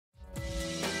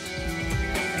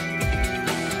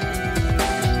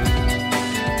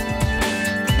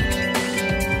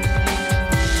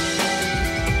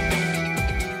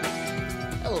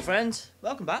And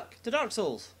welcome back to Dark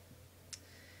Souls.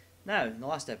 Now, in the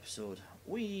last episode,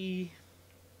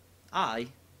 I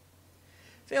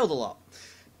failed a lot.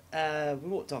 We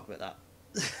won't talk about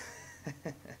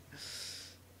that.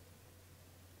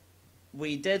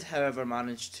 We did, however,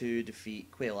 manage to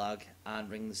defeat Quelaag and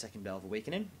ring the second bell of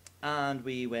awakening, and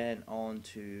we went on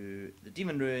to the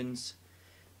Demon Ruins,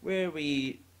 where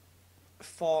we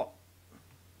fought,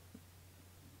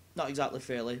 not exactly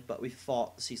fairly, but we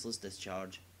fought the Ceaseless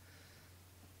Discharge.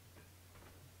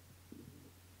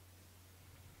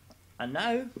 And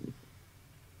now,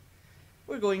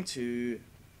 we're going to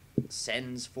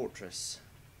Sen's Fortress,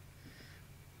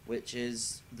 which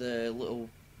is the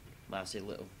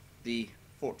the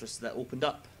fortress that opened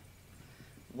up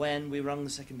when we rung the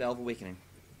second bell of awakening.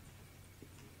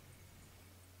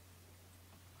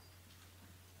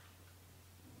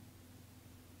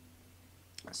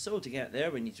 So to get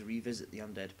there, we need to revisit the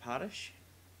Undead Parish.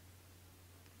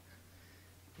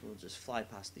 We'll just fly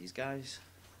past these guys.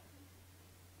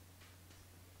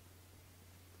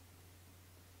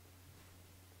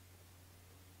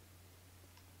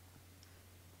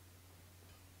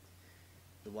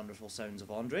 The wonderful sounds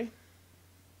of Andre.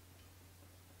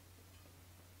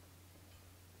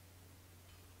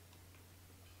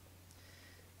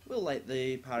 We'll light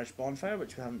the parish bonfire,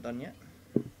 which we haven't done yet.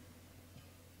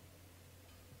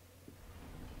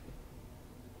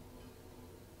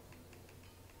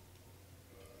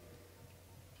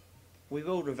 We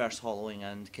will reverse hollowing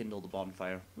and kindle the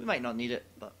bonfire. We might not need it,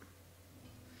 but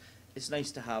it's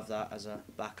nice to have that as a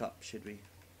backup should we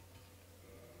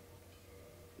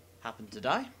happen to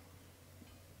die.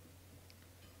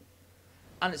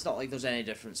 And it's not like there's any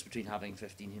difference between having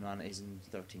 15 humanities and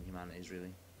 13 humanities,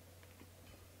 really.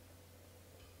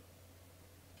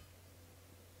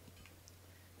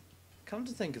 Come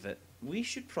to think of it, we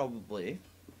should probably,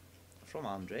 from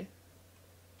Andre,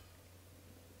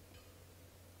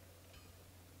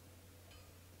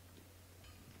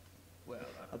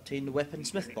 obtain the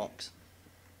weaponsmith box.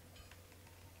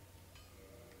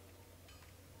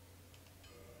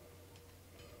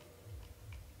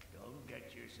 Don't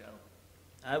get yourself.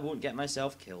 I won't get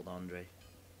myself killed, Andre.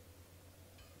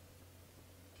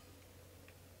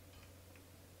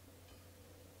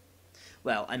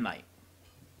 Well, I might.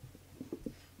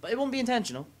 But it won't be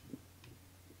intentional.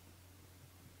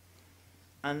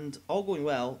 And all going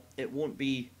well, it won't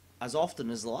be as often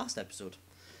as the last episode.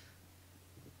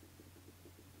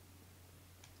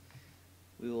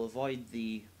 We will avoid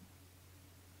the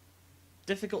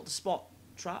difficult to spot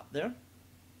trap there.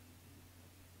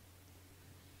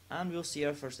 And we'll see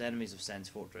our first enemies of Sen's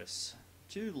Fortress.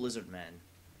 2 lizard men.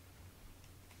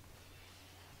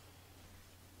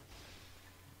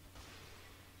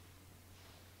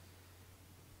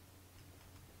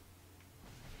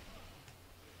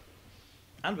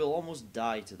 And we'll almost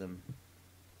die to them.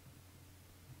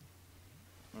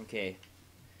 Okay.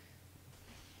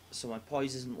 So my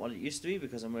poise isn't what it used to be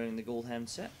because I'm wearing the gold hem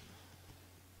set.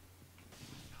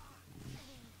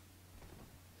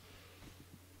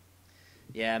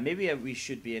 Yeah, maybe we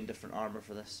should be in different armor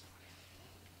for this.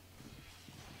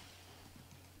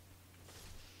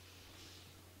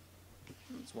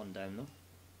 That's one down though.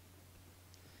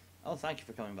 Oh, thank you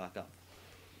for coming back up.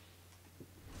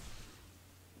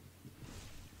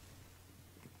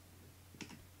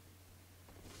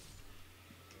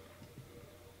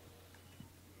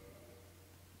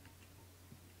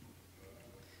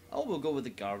 Oh, we'll go with the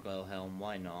gargoyle helm,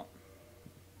 why not?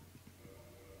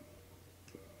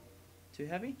 Too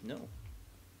heavy? No.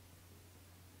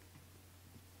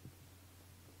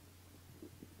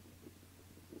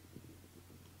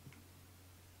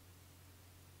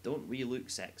 Don't we look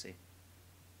sexy?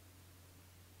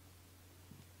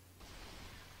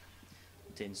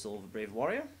 Obtain Soul of a Brave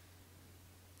Warrior.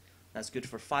 That's good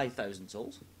for 5,000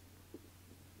 souls.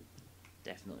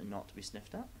 Definitely not to be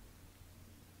sniffed at.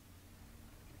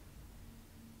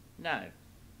 Now,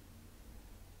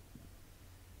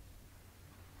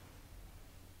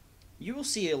 you will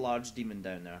see a large demon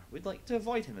down there. We'd like to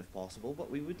avoid him if possible, but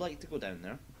we would like to go down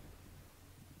there.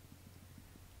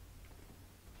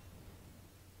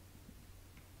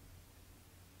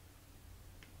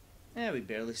 Yeah, we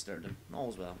barely stirred him.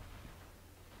 All's well.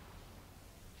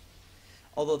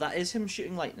 Although that is him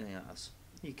shooting lightning at us.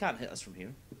 He can't hit us from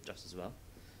here, just as well.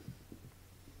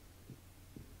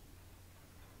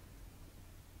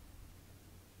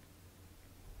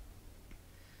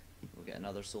 We'll get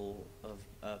another Soul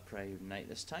of Prey Ignite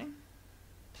this time.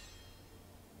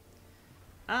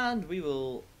 And we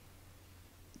will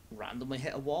randomly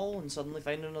hit a wall and suddenly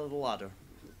find another ladder.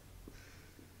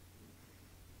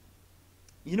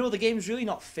 You know, the game's really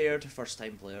not fair to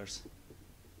first-time players.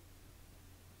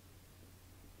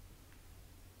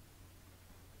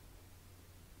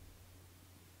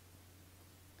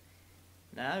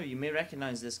 Now, you may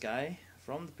recognise this guy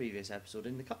from the previous episode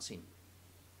in the cutscene.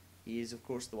 He is, of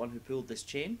course, the one who pulled this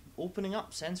chain, opening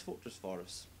up Sen's Fortress for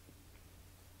us.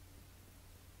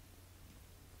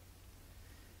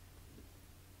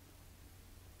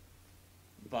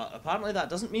 But apparently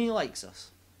that doesn't mean he likes us.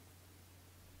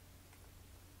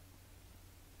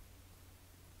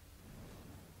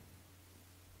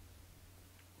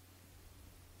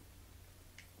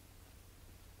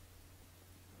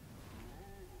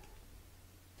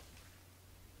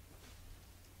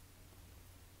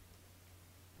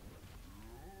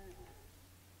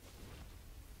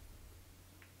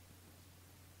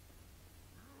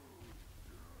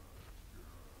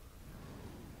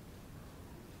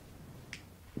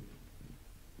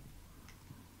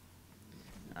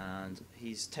 And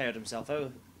he's tired himself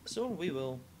out, so we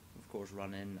will, of course,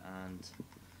 run in and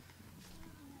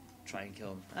try and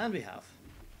kill him. And we have.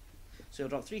 So he'll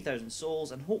drop 3,000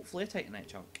 souls and hopefully a Titanite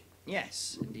chunk.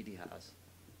 Yes, indeed he has.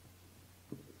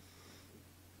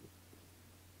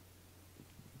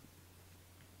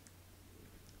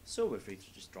 So we're free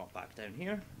to just drop back down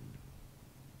here.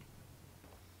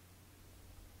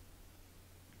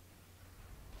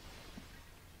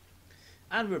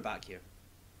 And we're back here.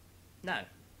 Now,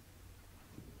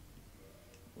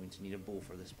 I'm going to need a bow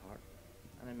for this part.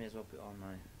 And I may as well put on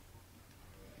my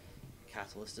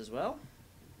catalyst as well.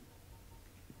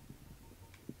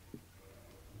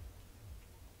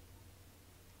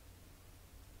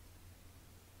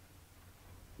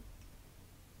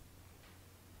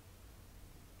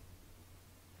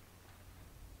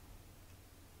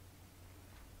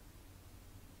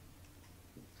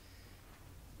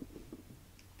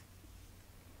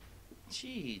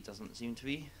 She doesn't seem to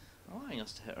be allowing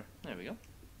us to hit her. There we go.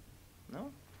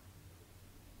 No?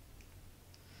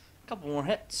 A couple more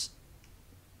hits.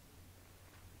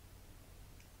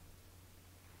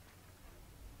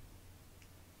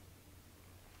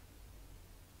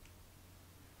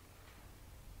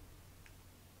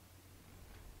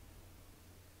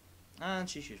 And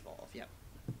she should fall off, yep.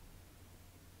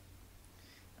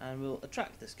 And we'll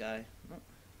attract this guy. Oh.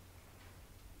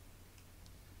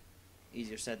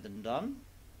 Easier said than done.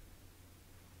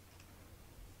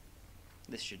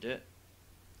 This should do it.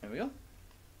 There we go.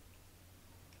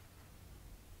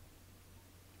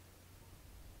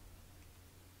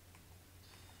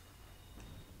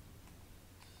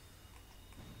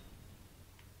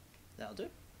 That'll do.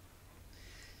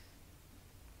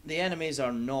 The enemies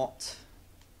are not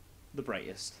the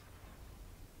brightest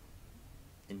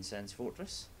in Sen's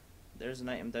Fortress. There's an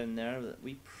item down there that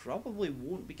we probably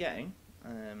won't be getting.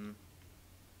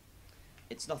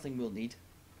 It's nothing we'll need.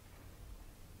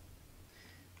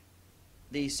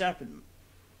 The serpent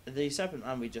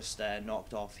man we just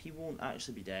knocked off, he won't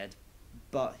actually be dead,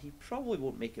 but he probably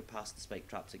won't make it past the spike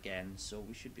traps again, so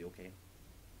we should be okay.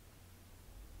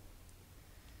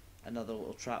 Another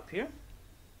little trap here.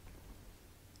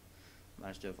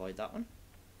 Managed to avoid that one.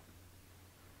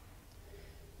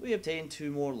 We obtained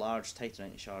 2 more large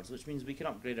Titanite shards, which means we can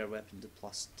upgrade our weapon to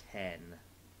 +10.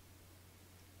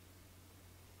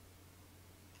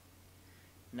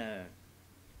 Now,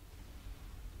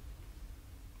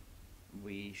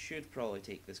 we should probably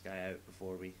take this guy out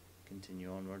before we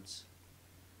continue onwards.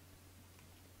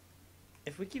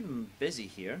 If we keep him busy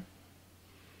here,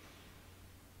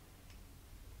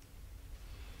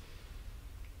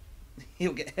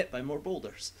 he'll get hit by more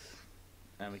boulders.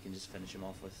 And we can just finish him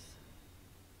off with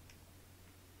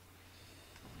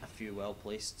a few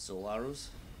well-placed soul arrows.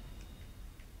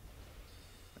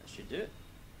 That should do it.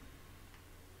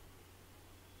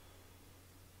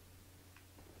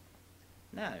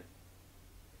 Now,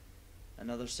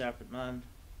 another serpent man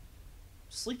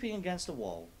sleeping against a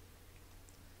wall.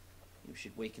 We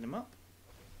should waken him up.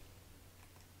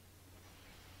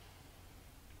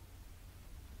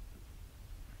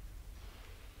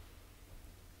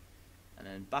 And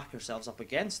then back ourselves up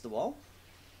against the wall.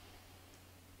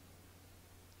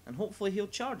 And hopefully he'll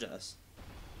charge at us.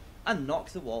 And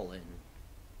knock the wall in.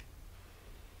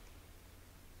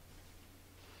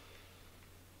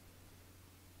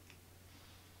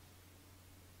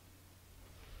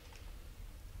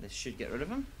 This should get rid of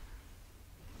him.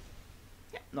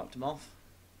 Yep, knocked him off.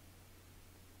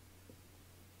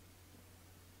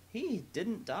 He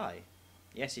didn't die.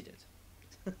 Yes, he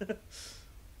did.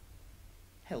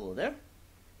 Hello there.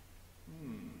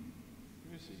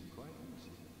 You seem quite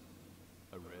lucid.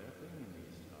 A rare thing in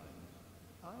these times.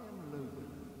 I am Logan.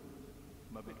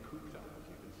 I'm a bit cooped up, as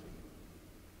you can see.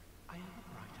 I have a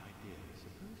bright idea.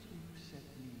 Suppose you set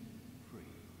me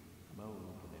free. I'm old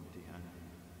and empty-handed,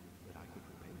 but I could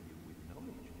repay you with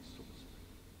knowledge and sorcery.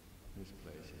 This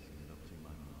place is erupting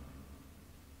my mind.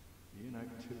 You know,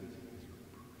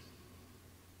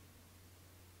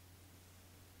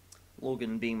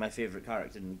 Logan being my favourite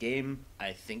character in the game,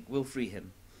 I think we'll free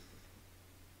him.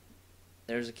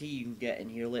 There's a key you can get in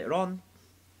here later on,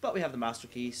 but we have the master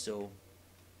key, so...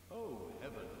 Oh,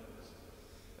 heavens.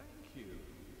 Thank you.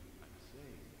 I say,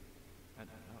 and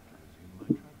I have to resume my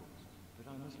travels, but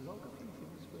I must log a few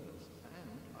things first, and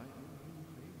I owe you a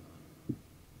favor.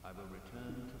 I will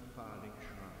return to the Firelink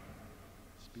Shrine.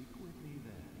 Speak with me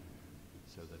there,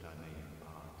 so that I may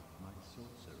impart my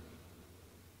sorcery.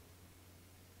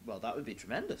 Well, that would be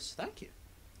tremendous. Thank you.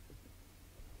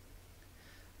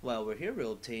 While we're here,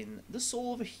 we'll obtain the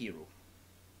soul of a hero.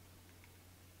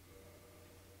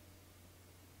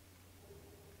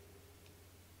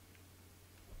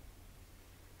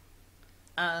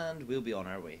 And we'll be on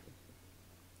our way.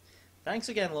 Thanks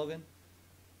again, Logan.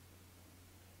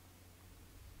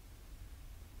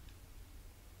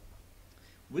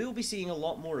 We'll be seeing a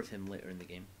lot more of him later in the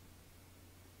game.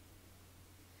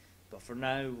 But for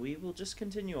now, we will just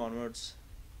continue onwards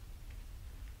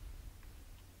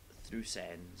through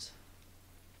Sens.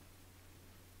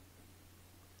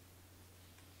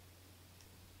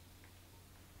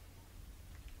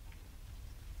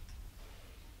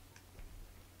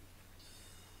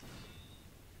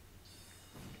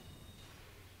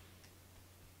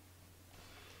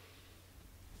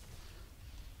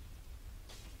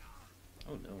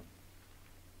 Oh no.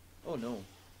 Oh no.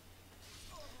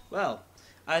 Well,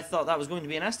 I thought that was going to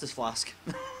be an Estus flask.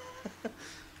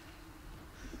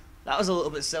 That was a little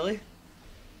bit silly.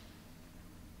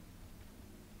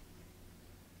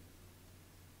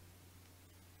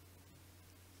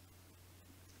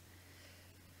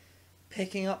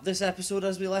 Picking up this episode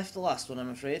as we left the last one, I'm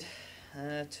afraid.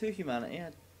 2 humanity.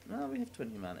 No, we have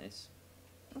twin humanities.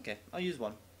 Okay, I'll use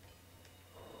 1.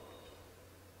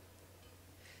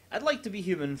 I'd like to be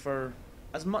human for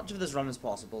as much of this run as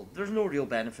possible. There's no real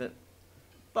benefit,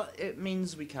 but it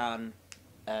means we can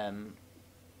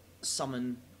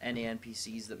summon any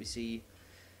NPCs that we see.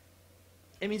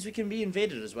 It means we can be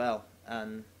invaded as well,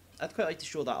 and I'd quite like to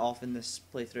show that off in this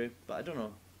playthrough, but I don't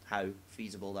know how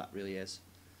feasible that really is.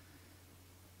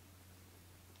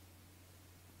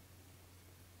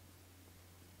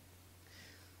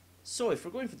 So if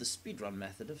we're going for the speedrun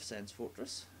method of Sen's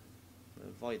Fortress, we'll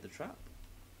avoid the trap.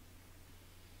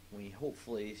 We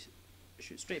hopefully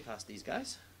shoot straight past these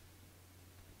guys.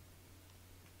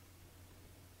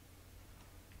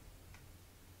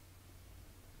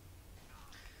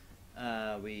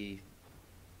 We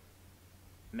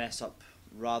mess up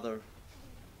rather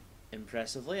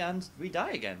impressively and we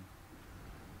die again.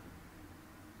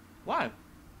 Wow.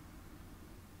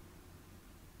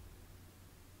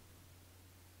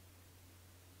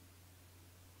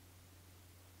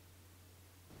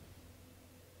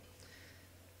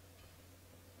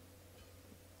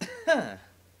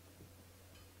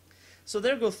 So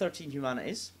there go 13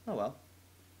 humanities. Oh well.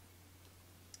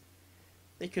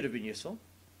 They could have been useful.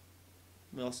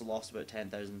 We also lost about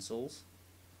 10,000 souls.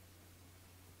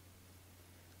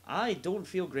 I don't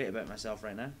feel great about myself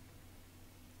right now.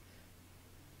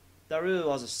 That really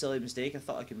was a silly mistake. I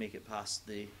thought I could make it past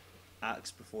the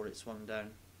axe before it swung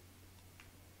down.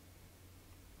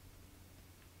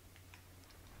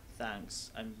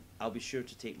 Thanks. I'll be sure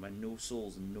to take my no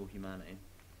souls and no humanity.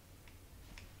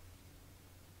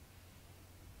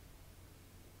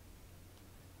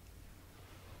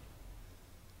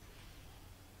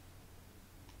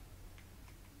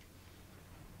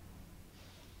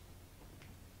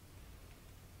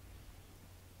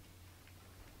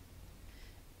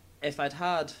 If I'd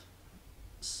had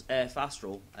fast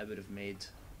roll, I would have made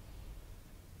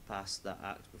past that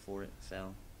axe before it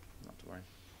fell. Not to worry.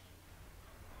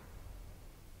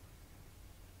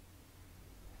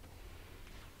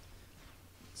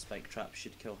 Spike trap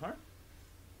should kill her.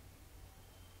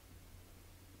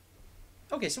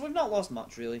 Okay, so we've not lost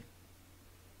much really.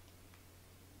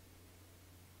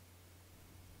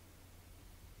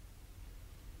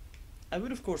 I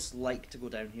would of course like to go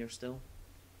down here still.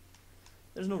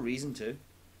 There's no reason to,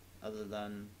 other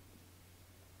than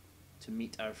to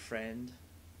meet our friend.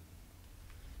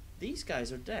 These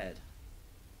guys are dead.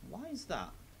 Why is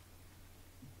that?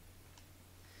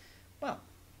 Well,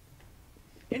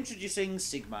 introducing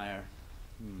Sigmire.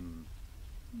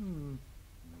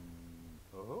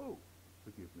 Oh,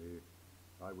 forgive me.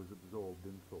 I was absorbed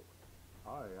in thought.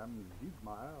 I am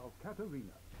Sigmire of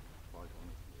Katarina. Quite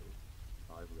honestly,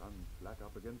 I've run flat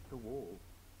up against a wall.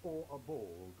 Or a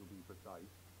ball, to be precise.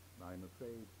 I'm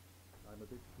afraid I'm a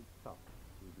bit too tough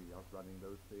to be outrunning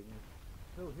those things.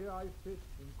 So here I sit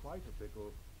in quite a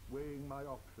pickle, weighing my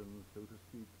options, so to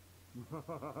speak.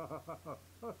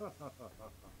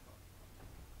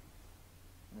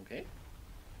 Okay.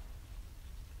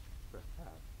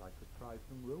 Perhaps I could try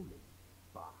some rolling.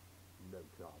 Bah, no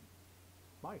chance.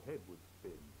 My head would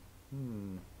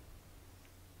spin.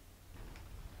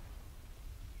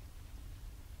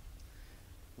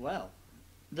 Well,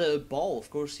 the ball, of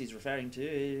course, he's referring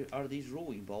to are these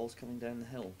rolling balls coming down the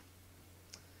hill.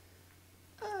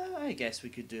 I guess we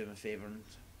could do him a favour and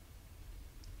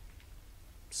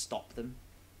stop them.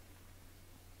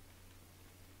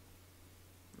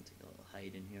 I'll take a little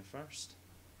hide in here first.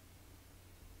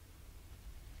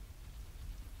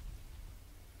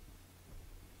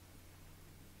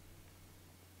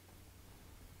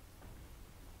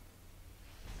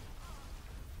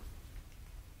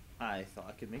 I thought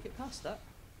I could make it past that.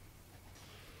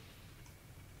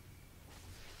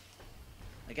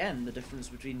 Again, the difference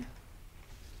between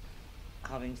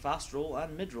having fast roll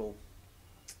and mid roll.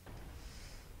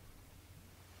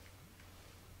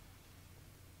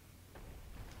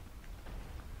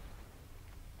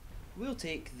 We'll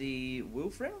take the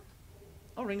wolf ring.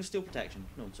 Oh, ring of steel protection.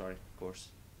 No, sorry, of course.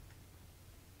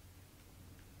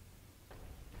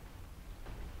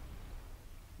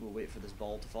 We'll wait for this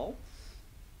ball to fall.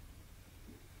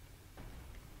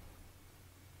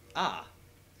 Ah.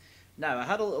 Now, I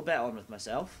had a little bet on with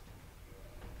myself.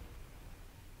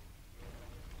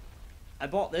 I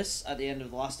bought this at the end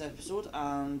of the last episode,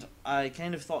 and I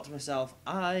kind of thought to myself,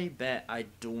 I bet I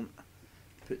don't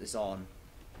put this on.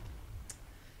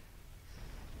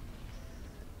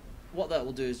 What that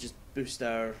will do is just boost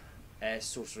our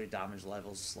sorcery damage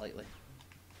levels slightly.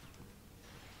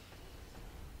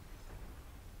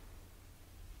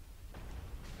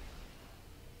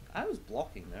 I was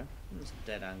blocking there. It just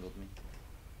dead angled me.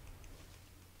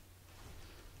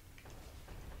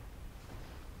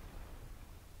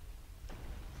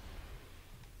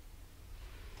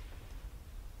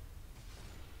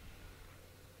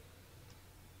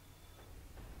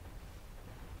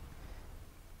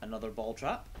 Another ball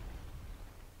trap.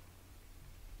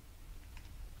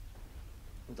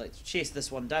 Would like to chase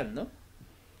this one down though.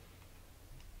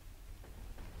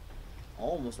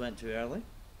 Almost went too early.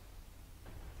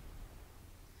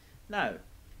 Now,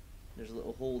 there's a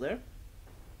little hole there.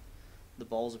 The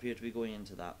balls appear to be going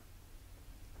into that.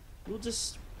 We'll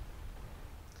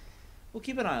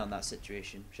keep an eye on that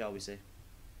situation, shall we say.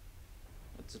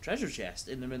 It's a treasure chest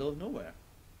in the middle of nowhere.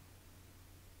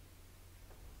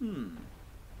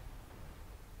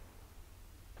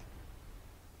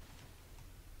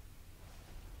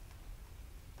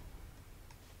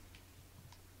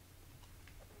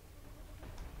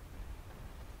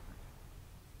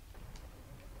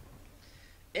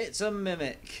 It's a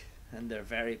mimic, and they're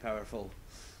very powerful.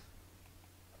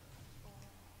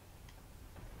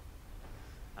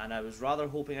 And I was rather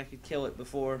hoping I could kill it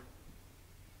before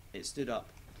it stood up.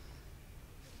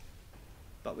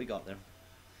 But we got there.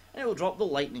 And it will drop the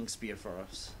lightning spear for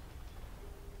us.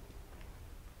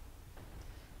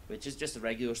 Which is just a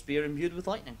regular spear imbued with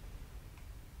lightning.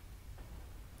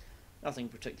 Nothing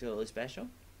particularly special.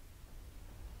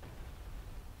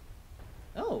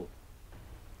 Oh.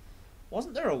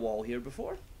 Wasn't there a wall here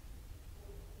before?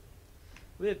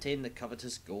 We obtain the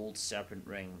covetous gold serpent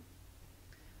ring.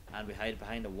 And we hide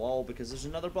behind a wall because there's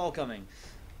another ball coming.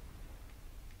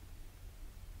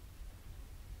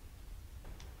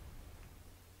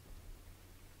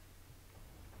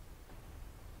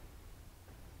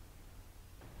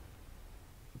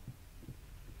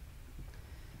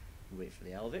 Wait for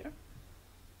the elevator.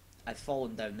 I've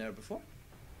fallen down there before.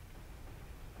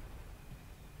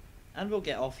 And we'll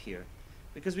get off here.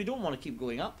 Because we don't want to keep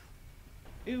going up.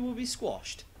 It will be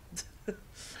squashed.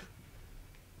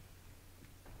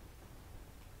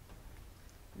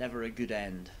 Never a good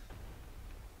end.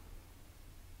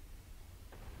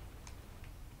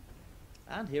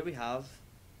 And here we have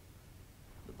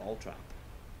the ball trap.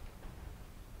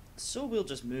 So we'll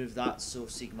just move that so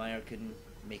Siegmeyer can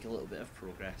make a little bit of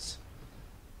progress.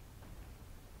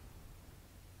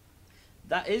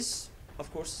 That is,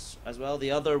 of course, as well,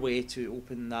 the other way to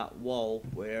open that wall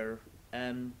where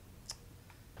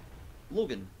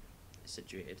Logan is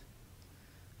situated.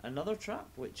 Another trap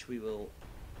which we will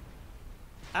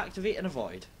activate and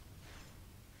avoid.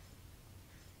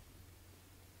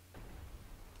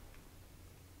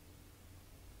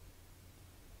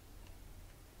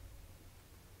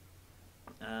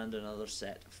 And another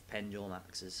set of pendulum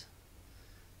axes.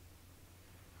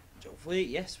 Which hopefully,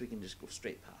 yes, we can just go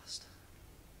straight past.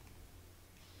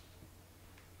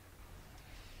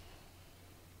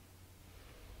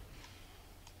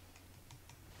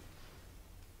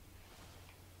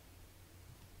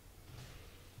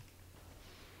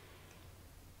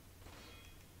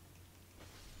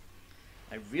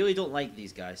 I really don't like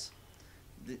these guys.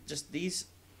 Just these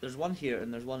there's one here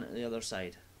and there's one at the other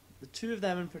side. The two of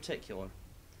them in particular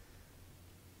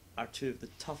are two of the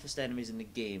toughest enemies in the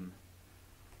game,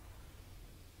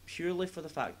 purely for the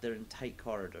fact they're in tight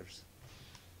corridors.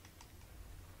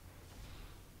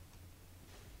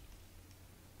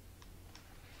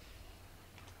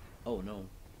 Oh no.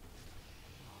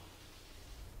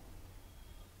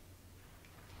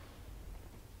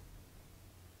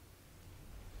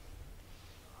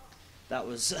 That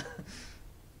was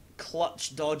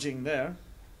clutch dodging there.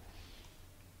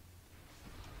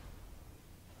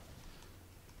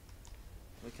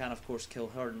 We can of course kill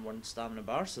her in one stamina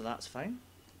bar, so that's fine.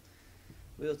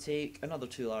 We'll take another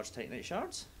 2 large Titanite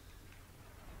shards.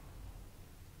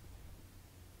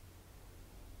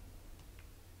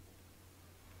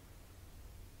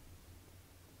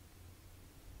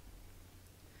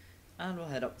 And we'll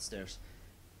head up the stairs.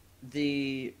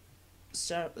 The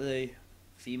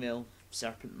female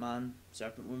serpent man,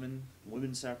 serpent woman,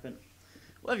 woman serpent,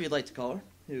 whatever you'd like to call her,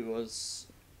 who was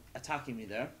attacking me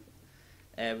there,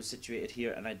 was situated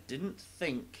here, and I didn't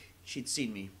think she'd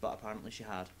seen me, but apparently she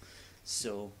had.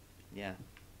 So, yeah.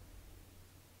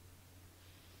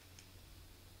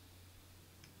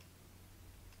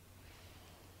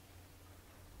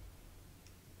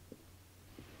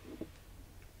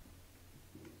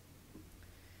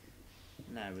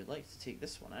 Now, we'd like to take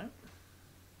this one out.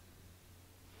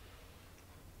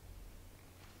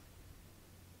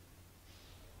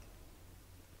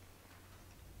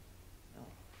 Oh.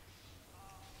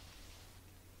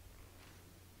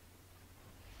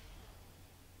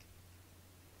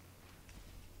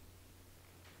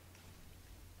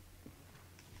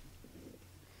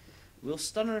 We'll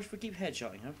stun her if we keep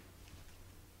headshotting her.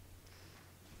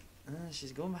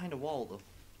 She's going behind a wall, though.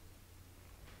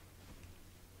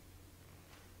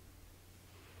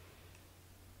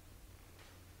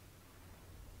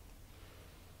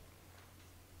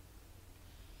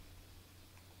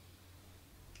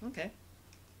 Okay.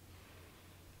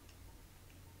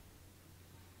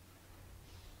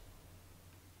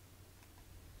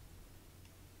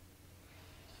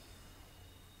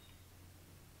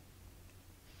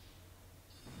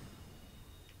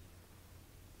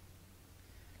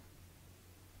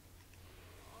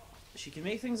 She can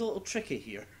make things a little tricky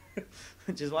here,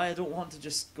 which is why I don't want to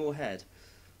just go ahead.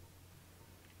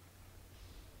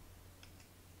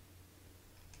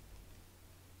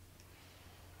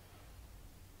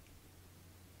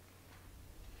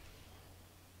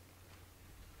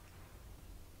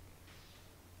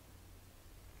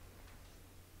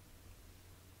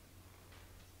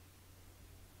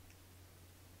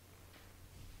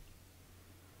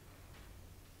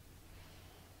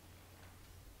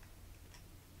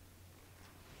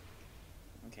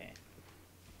 Okay.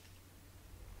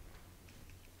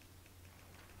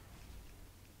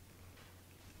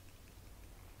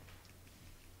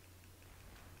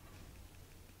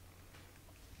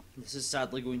 This is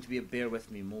sadly going to be a bear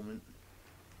with me moment.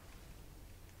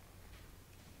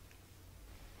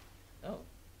 Oh.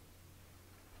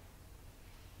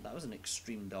 That was an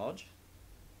extreme dodge.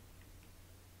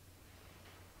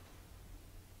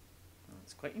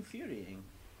 That's quite infuriating.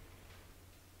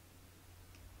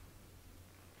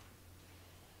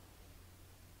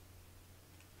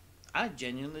 I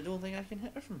genuinely don't think I can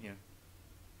hit her from here.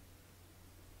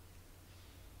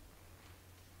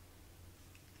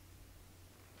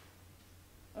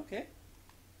 Okay.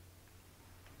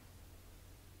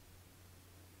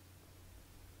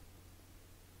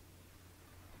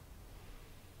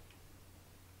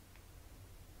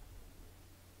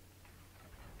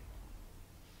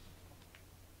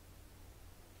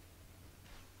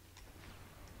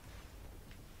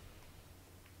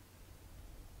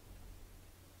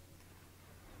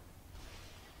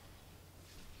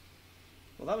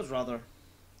 Well, that was rather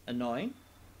annoying.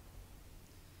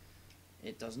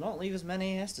 It does not leave as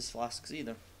many Estus flasks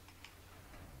either.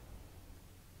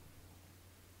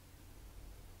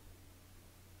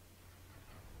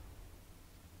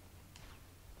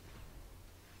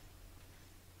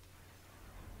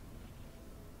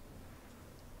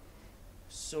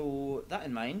 So, that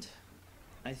in mind,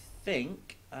 I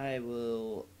think I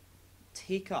will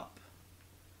take up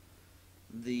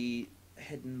the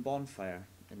hidden bonfire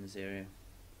in this area.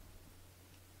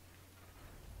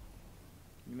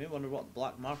 You may wonder what the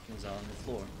black markings are on the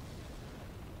floor.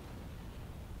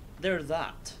 They're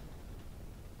that.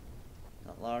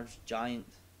 That large giant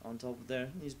on top of there.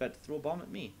 He's about to throw a bomb at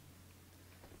me.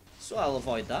 So I'll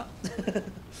avoid that.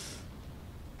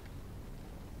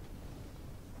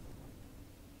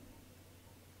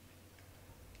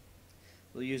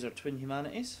 We'll use our twin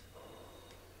humanities.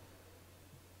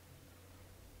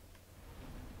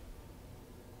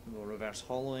 We'll We'll reverse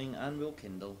hollowing and we'll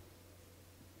kindle.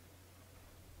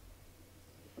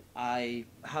 I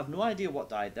have no idea what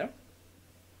died there.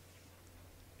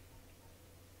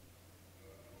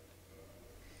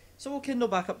 So we'll kindle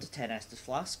back up to 10 Estus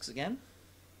flasks again.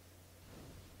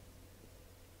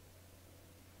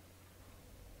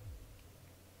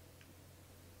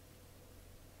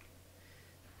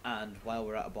 And while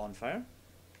we're at a bonfire,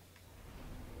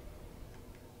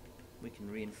 we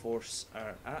can reinforce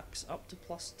our axe up to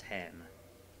 +10,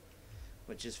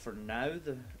 which is for now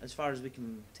as far as we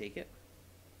can take it.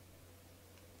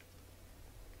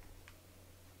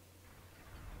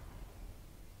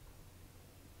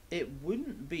 It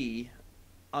wouldn't be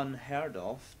unheard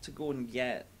of to go and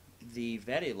get the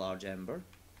very large ember,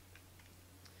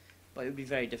 but it would be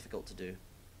very difficult to do.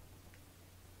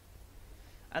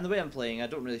 And the way I'm playing, I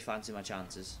don't really fancy my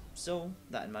chances, so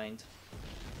that in mind,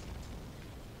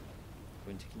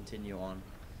 I'm going to continue on.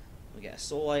 We'll get a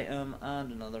soul item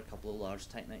and another couple of large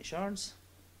titanite shards,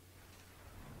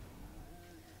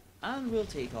 and we'll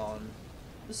take on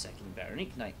the second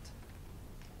Veronique Knight.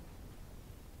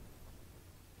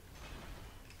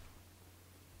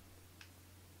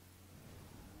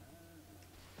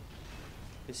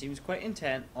 Who seems quite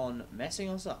intent on messing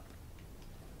us up.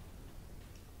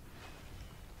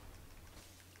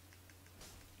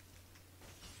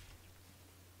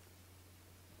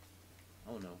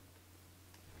 Oh no.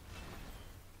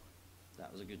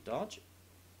 That was a good dodge.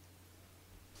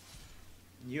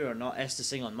 You are not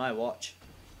Estusing on my watch.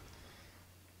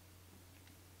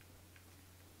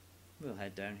 We'll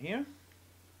head down here.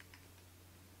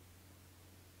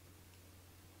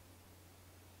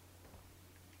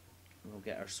 We'll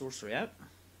get our sorcery out.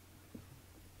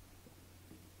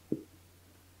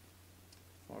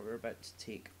 For we're about to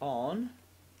take on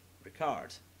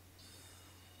Ricard.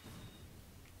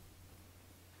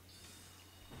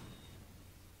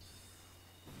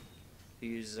 Who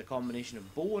uses a combination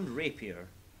of bow and rapier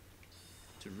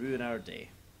to ruin our day.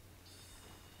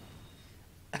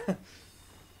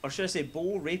 Or should I say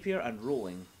bow, rapier and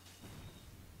rolling.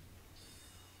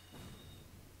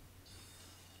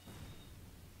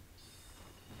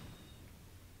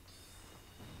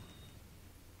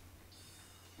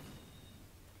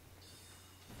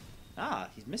 Ah,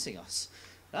 he's missing us.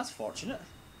 That's fortunate.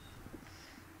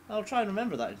 I'll try and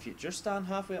remember that in future. Stand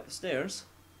halfway up the stairs.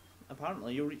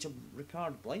 Apparently you'll reach a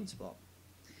Ricard blind spot.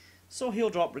 So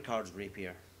he'll drop Ricard's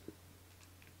rapier.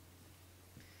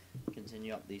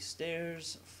 Continue up these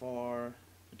stairs for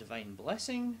a divine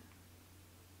blessing.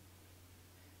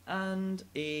 And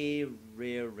a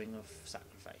rare ring of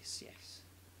sacrifice, yes.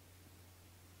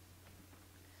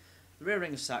 The rare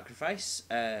ring of sacrifice,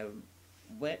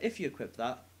 if you equip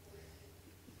that,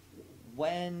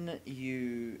 when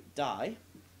you die,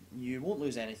 you won't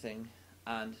lose anything,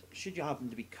 and should you happen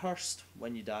to be cursed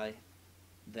when you die,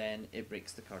 then it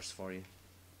breaks the curse for you.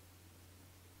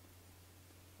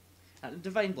 And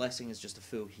Divine Blessing is just a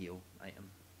full heal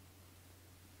item.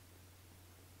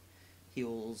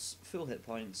 Heals full hit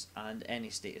points and any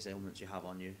status ailments you have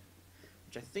on you,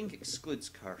 which I think excludes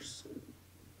curse.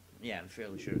 Yeah, I'm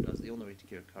fairly sure it does. The only way to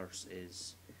cure curse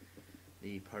is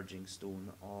the Purging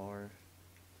Stone or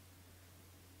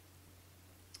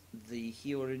the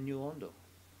healer in New Londo.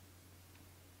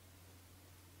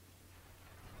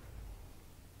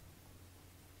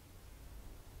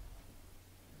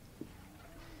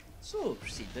 So we'll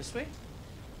proceed this way.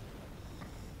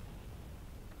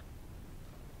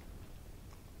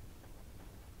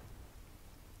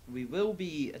 We will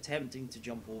be attempting to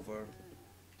jump over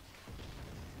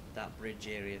that bridge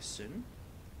area soon,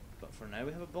 but for now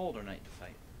we have a Balder Knight to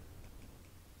fight.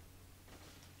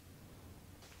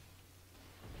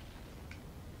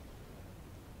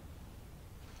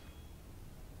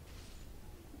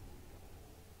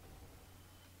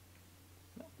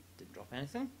 No, didn't drop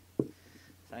anything.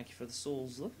 Thank you for the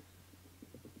souls though.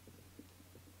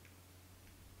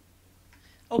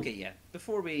 Okay, yeah,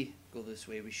 before we go this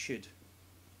way we should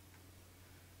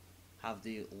have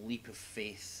the leap of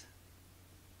faith.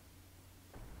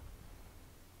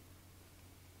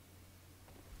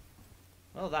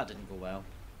 Well, that didn't go well.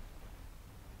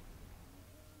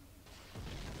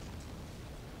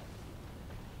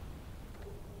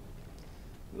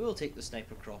 We will take the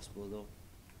sniper crossbow though.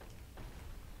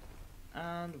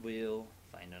 And we'll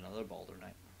find another Balder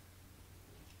Knight.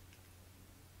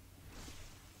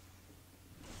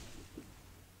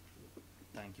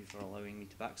 Thank you for allowing me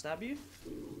to backstab you.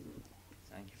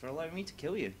 Thank you for allowing me to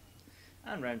kill you.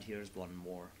 And round here is one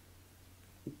more.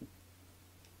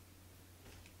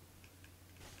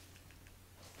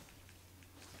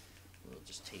 We'll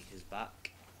just take his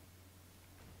back.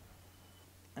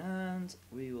 And And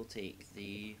we will take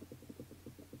the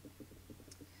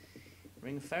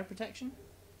Ring of Fire Protection?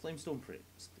 Flamestone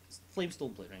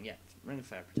Plate Ring, yeah. Ring of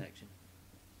Fire Protection.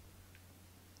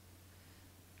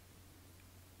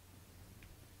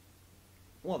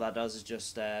 What that does is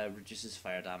just reduces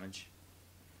fire damage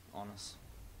on us.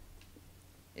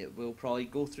 It will probably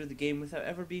go through the game without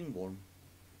ever being worn.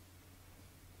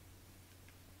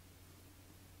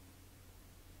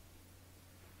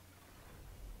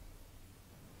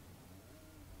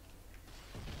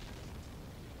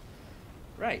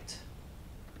 Right.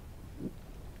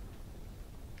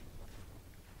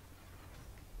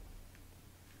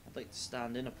 I'd like to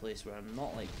stand in a place where I'm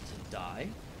not likely to die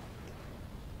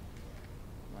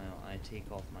while I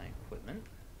take off my equipment.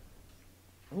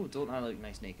 Oh, don't I look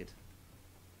nice naked?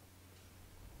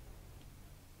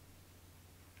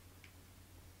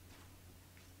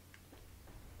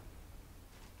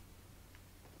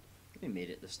 We made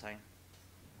it this time.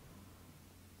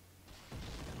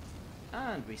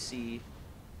 And we see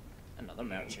another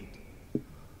merchant.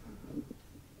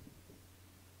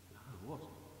 Ah, what?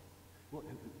 What?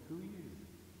 Who are you?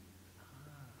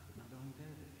 Ah, another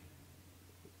undead.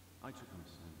 I took on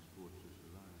Sam's fortress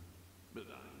alive, but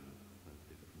I'm no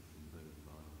different from those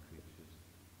vile creatures.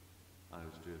 I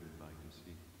was driven by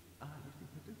conceit. Ah, you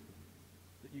think we're different?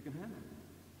 That you can handle it?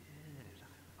 Yes,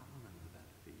 I remember that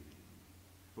feeling.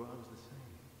 For I was the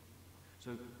same.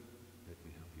 So, let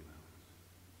me help you out.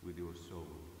 With your soul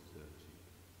searching.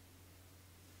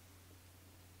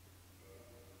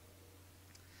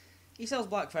 He sells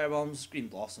black fire bombs, green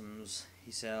blossoms.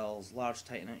 He sells large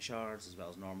titanite shards as well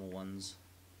as normal ones.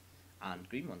 And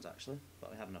green ones actually, but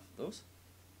we have enough of those.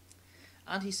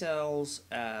 And he sells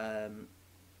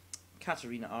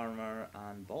Katarina armor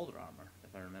and Balder armor,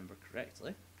 if I remember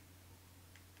correctly.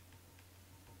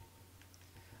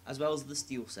 As well as the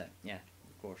steel set, yeah,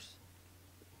 of course.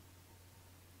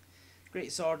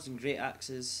 Great swords and great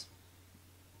axes.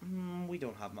 We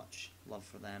don't have much love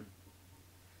for them.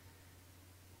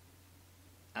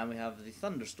 And we have the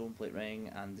Thunder Stone Plate Ring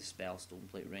and the Spell Stone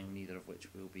Plate Ring, neither of which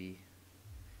we'll be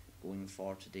going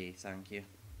for today, thank you.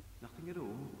 Nothing at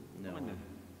all? No. Mind then.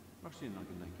 Rush in like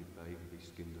a naked babe to be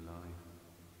skinned alive.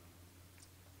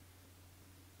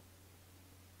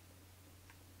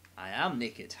 I am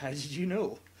naked, how did you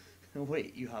know? Oh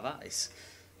wait, you have eyes.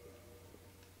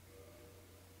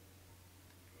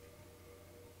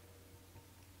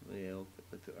 We'll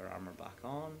quickly put our armour back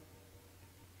on.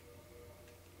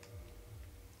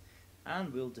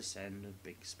 And we'll descend a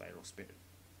big spiral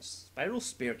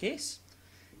staircase?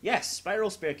 Yes, spiral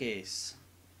staircase.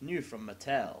 New from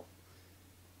Mattel.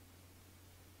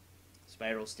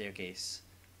 Spiral staircase.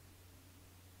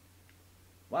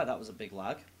 Wow, that was a big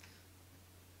lag.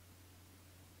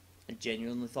 I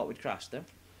genuinely thought we'd crash there.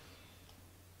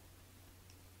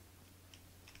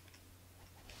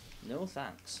 No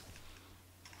thanks.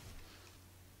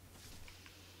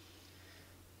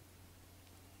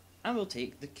 And we'll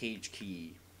take the cage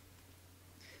key.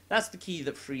 That's the key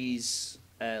that frees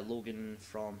Logan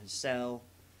from his cell.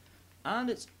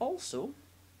 And it's also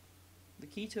the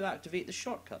key to activate the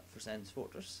shortcut for Sen's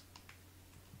Fortress.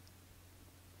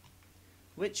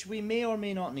 Which we may or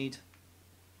may not need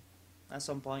at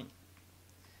some point.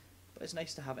 But it's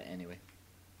nice to have it anyway.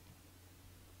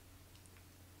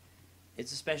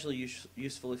 It's especially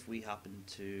useful if we happen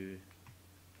to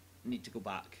need to go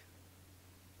back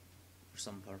for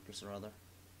some purpose or other.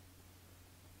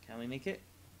 Can we make it?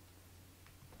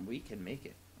 We can make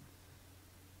it.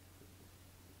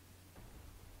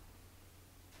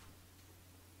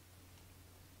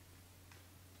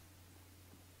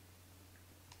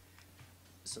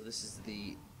 So this is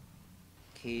the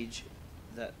cage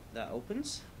that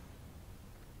opens.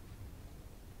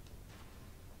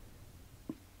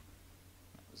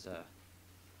 That was a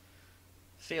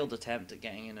failed attempt at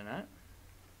getting in and out.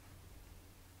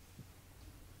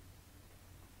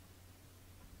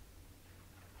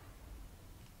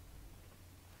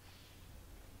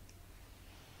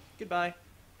 Goodbye.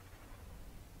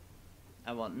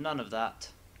 I want none of that.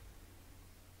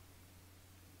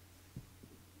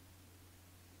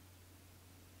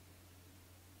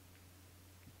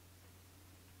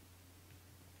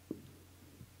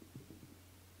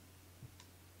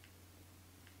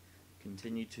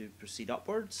 Continue to proceed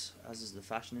upwards, as is the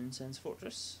fashion in Sen's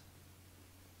Fortress.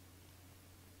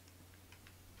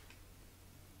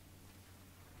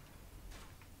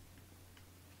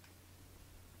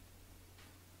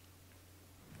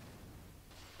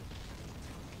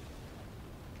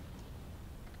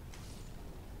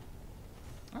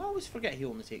 I always forget he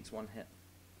only takes one hit.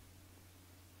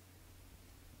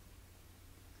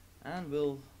 And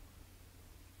we'll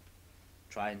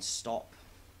try and stop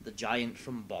the giant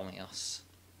from bombing us.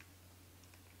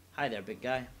 Hi there, big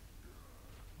guy.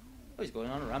 Oh, he's going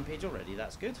on a rampage already,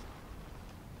 that's good.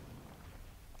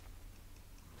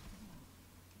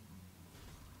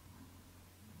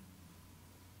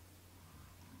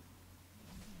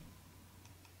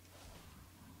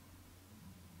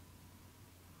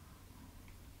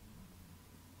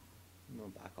 We'll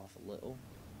back off a little.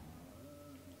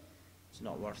 It's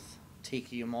not worth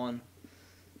taking him on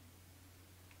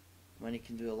when he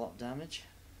can do a lot of damage.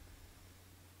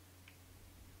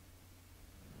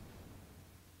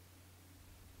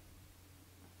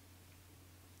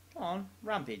 Come on,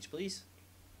 rampage please.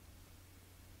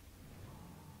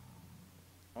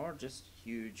 Or just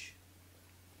huge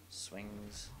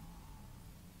swings.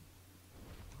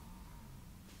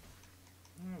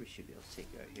 We should be able to take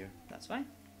you out here. That's fine.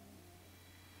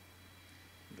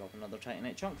 Drop another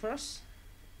Titanite chunk for us.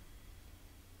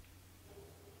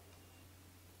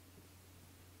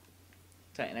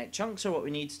 Titanite chunks are what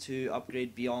we need to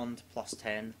upgrade beyond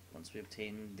 +10 once we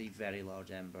obtain the very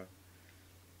large ember.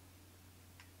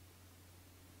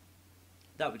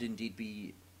 That would indeed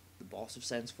be the boss of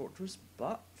Sense Fortress,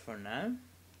 but for now,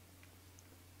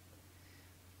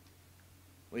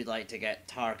 we'd like to get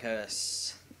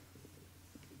Tarkus.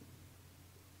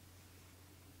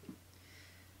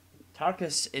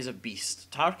 Tarkus is a beast.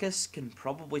 Tarkus can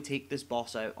probably take this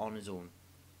boss out on his own.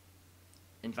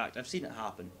 In fact, I've seen it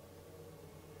happen.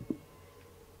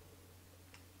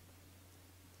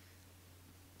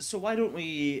 So why don't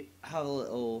we have a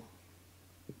little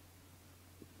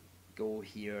go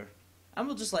here, and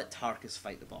we'll just let Tarkus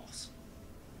fight the boss.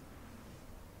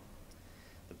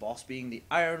 The boss being the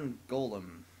Iron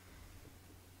Golem.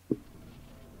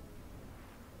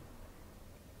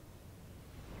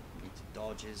 Need to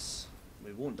dodge his...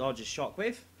 We won't dodge his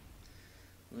shockwave.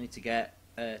 We'll need to get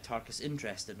Tarkus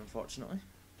interested, unfortunately.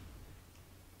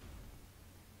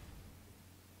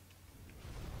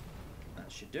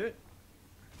 That should do it.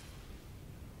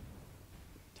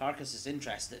 Tarkus is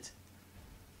interested.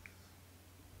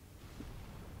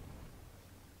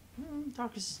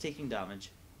 Tarkus is taking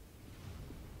damage.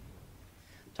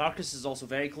 Tarkus is also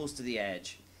very close to the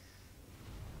edge,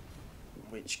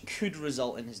 which could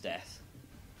result in his death.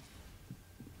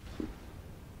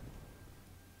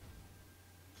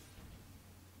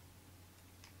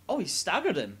 Oh, he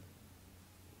staggered him.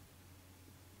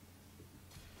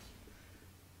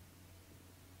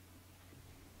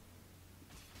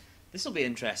 This will be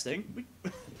interesting.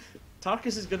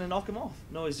 Tarkus is going to knock him off.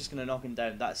 No, he's just going to knock him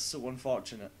down. That's so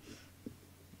unfortunate.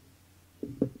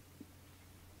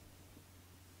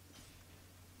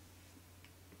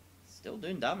 Still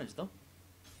doing damage though.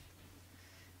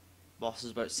 Boss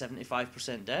is about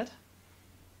 75% dead.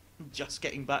 Just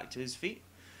getting back to his feet.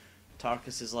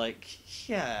 Tarkus is like,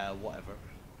 yeah, whatever.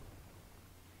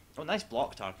 Oh, nice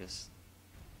block, Tarkus.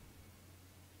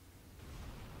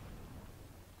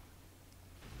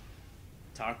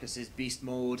 Tarkus is beast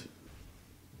mode.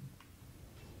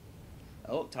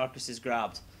 Oh, Tarkus is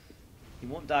grabbed. He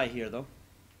won't die here though.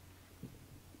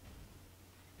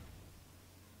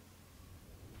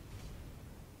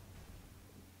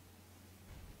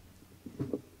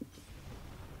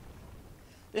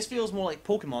 This feels more like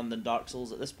Pokemon than Dark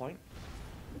Souls at this point.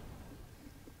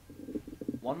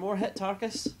 One more hit,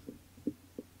 Tarkus.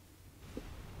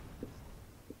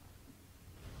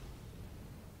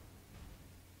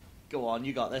 Go on,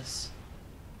 you got this.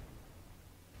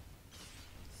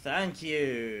 Thank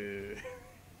you.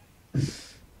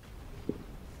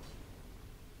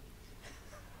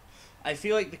 I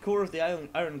feel like the core of the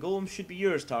Iron Golem should be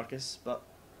yours, Tarkus, but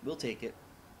we'll take it.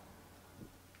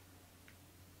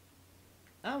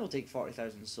 And we'll take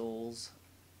 40,000 souls,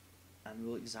 and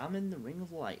we'll examine the Ring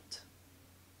of Light.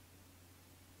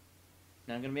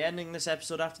 Now I'm going to be ending this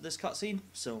episode after this cutscene,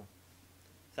 so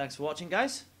thanks for watching,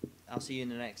 guys. I'll see you in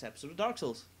the next episode of Dark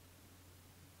Souls.